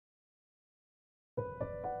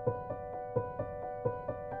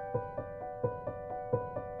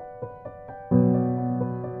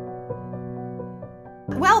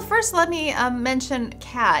Well, first let me mention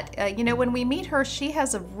Kat. You know, when we meet her, she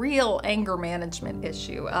has a real anger management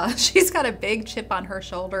issue. She's got a big chip on her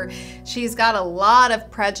shoulder. She's got a lot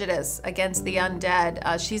of prejudice against the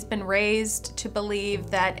undead. She's been raised to believe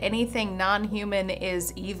that anything non-human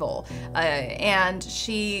is evil. And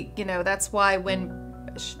she, you know, that's why when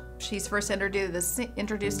she's first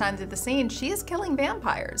introduced onto the scene, she is killing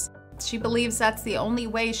vampires. She believes that's the only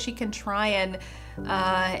way she can try and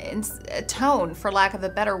atone, for lack of a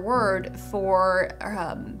better word, for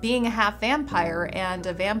being a half vampire, and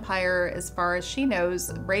a vampire, as far as she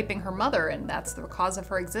knows, raping her mother, and that's the cause of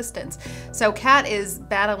her existence. So Kat is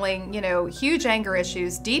battling, you know, huge anger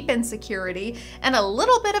issues, deep insecurity, and a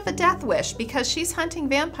little bit of a death wish, because she's hunting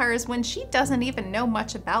vampires when she doesn't even know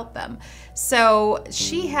much about them. So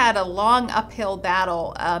she had a long uphill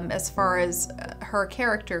battle as far as her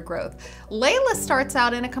character growth. Leila starts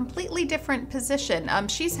out in a completely different position.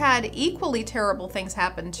 She's had equally terrible things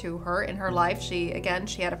happen to her in her life. She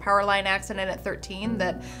had a power line accident at 13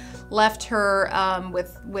 that left her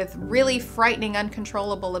with really frightening,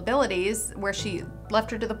 uncontrollable abilities, where she left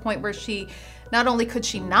her to the point where she not only could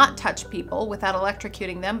she not touch people without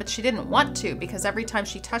electrocuting them, but she didn't want to, because every time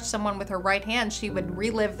she touched someone with her right hand, she would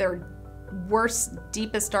relive their worst,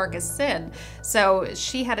 deepest, darkest sin. So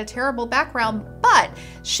she had a terrible background, but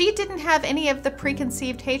she didn't have any of the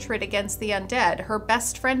preconceived hatred against the undead. Her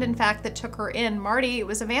best friend, in fact, that took her in, Marty,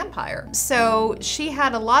 was a vampire. So she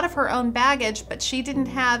had a lot of her own baggage, but she didn't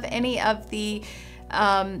have any of the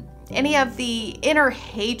inner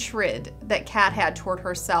hatred that Kat had toward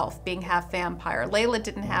herself, being half vampire. Leila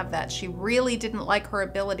didn't have that. She really didn't like her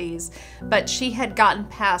abilities, but she had gotten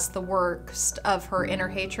past the worst of her inner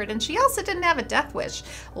hatred, and she also didn't have a death wish.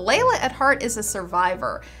 Leila at heart is a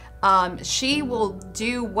survivor. She will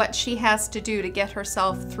do what she has to do to get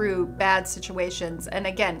herself through bad situations. And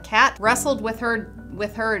again, Kat wrestled with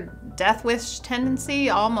her death wish tendency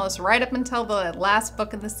almost right up until the last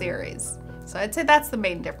book in the series. So I'd say that's the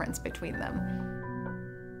main difference between them.